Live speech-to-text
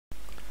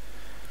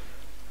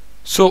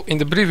So in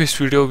the previous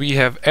video we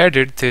have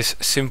added this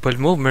simple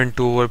movement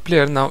to our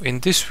player. Now in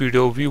this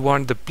video we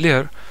want the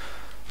player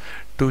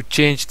to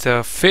change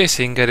the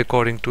facing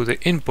according to the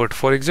input.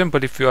 For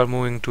example, if you are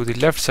moving to the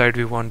left side,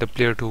 we want the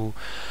player to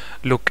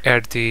look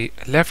at the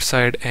left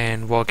side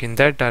and walk in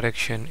that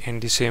direction,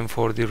 and the same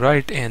for the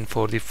right and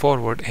for the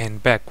forward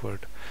and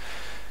backward.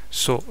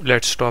 So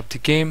let's stop the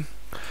game.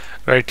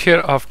 Right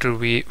here, after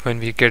when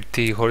we get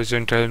the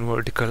horizontal and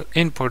vertical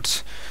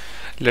inputs,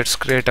 let's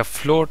create a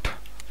float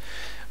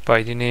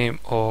by the name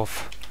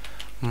of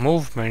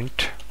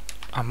movement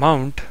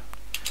amount,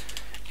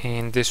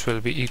 and this will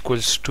be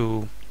equals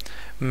to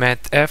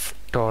mathf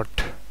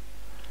dot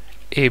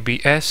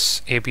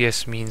abs.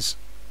 Abs means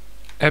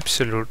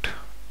absolute,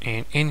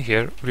 and in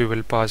here we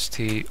will pass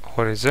the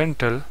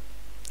horizontal,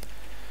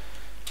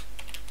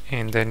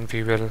 and then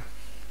we will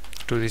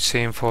do the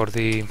same for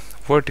the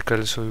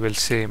vertical. So we will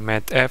say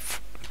mathf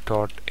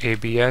dot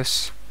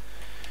abs,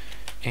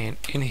 and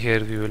in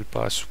here we will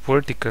pass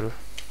vertical.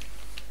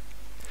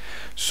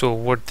 So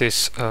what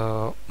this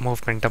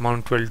movement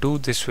amount will do,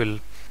 this will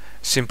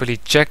simply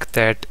check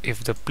that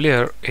if the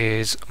player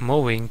is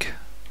moving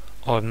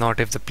or not,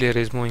 if the player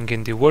is moving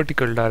in the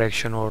vertical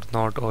direction or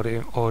not,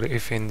 or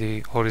if in the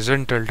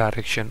horizontal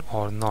direction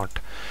or not.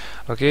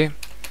 Okay,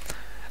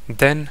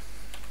 then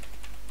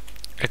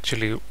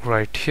actually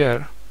right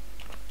here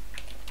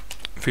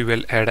we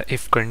will add a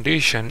if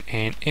condition,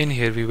 and in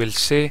here we will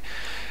say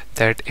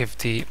that if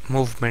the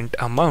movement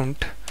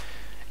amount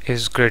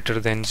is greater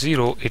than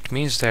 0, it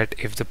means that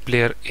if the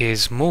player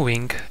is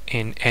moving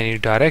in any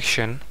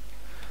direction,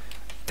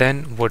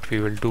 then what we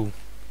will do.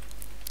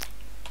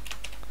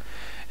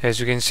 As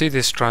you can see,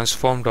 this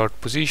transform dot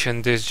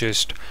position, this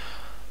just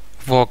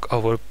walk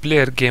our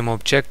player game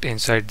object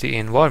inside the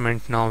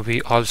environment. Now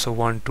we also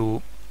want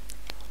to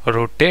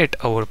rotate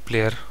our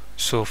player.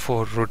 So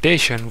for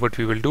rotation, what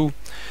we will do,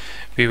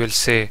 we will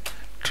say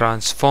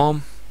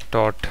transform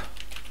dot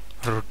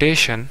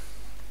rotation,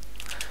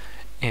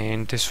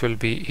 and this will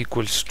be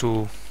equals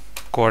to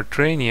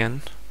quaternion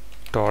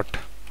dot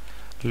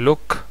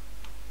look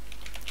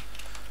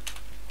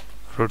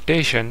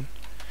rotation,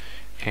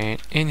 and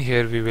in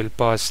here we will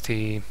pass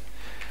the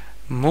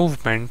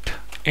movement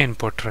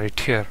input right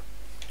here.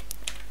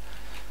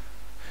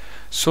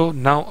 So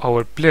now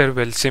our player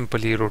will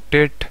simply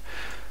rotate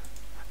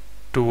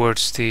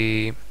towards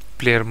the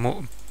player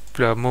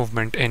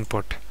movement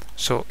input.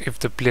 So if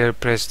the player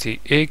press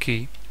the A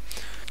key,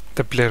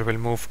 the player will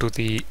move to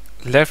the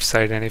left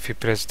side, and if you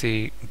press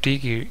the D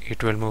key,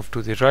 it will move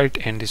to the right,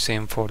 and the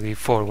same for the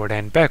forward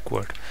and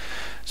backward.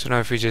 So now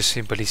if we just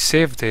simply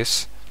save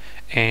this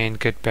and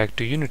get back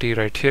to Unity,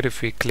 right here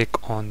if we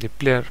click on the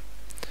player,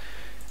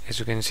 as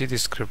you can see the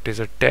script is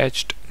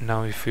attached.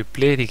 Now if we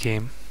play the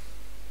game,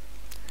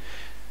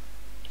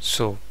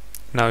 so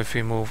now if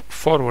we move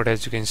forward,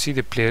 as you can see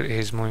the player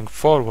is moving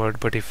forward,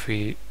 but if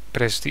we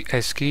press the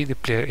S key, the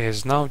player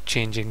is now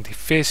changing the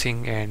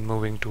facing and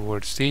moving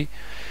towards the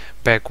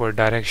backward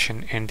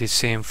direction, and the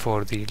same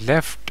for the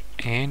left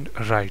and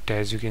right,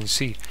 as you can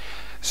see.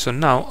 So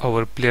now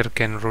our player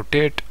can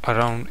rotate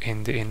around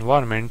in the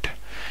environment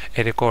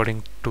and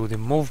according to the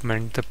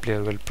movement the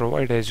player will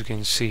provide, as you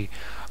can see,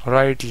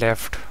 right,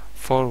 left,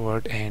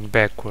 forward and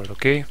backward.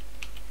 Okay,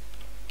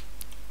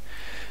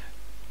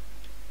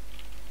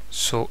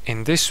 so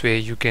in this way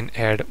you can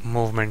add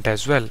movement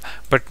as well.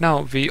 But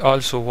now we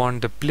also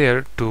want the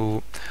player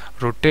to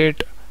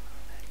rotate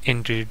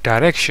in the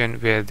direction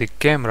where the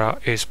camera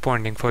is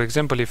pointing. For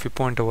example, if we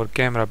point our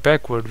camera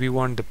backward, we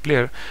want the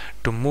player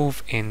to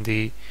move in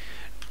the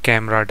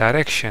camera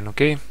direction.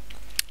 Okay,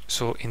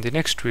 so in the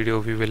next video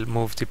we will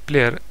move the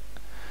player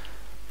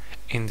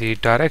in the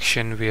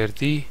direction where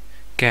the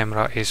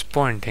camera is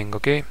pointing.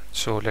 Okay,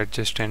 so let's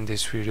just end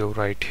this video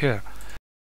right here.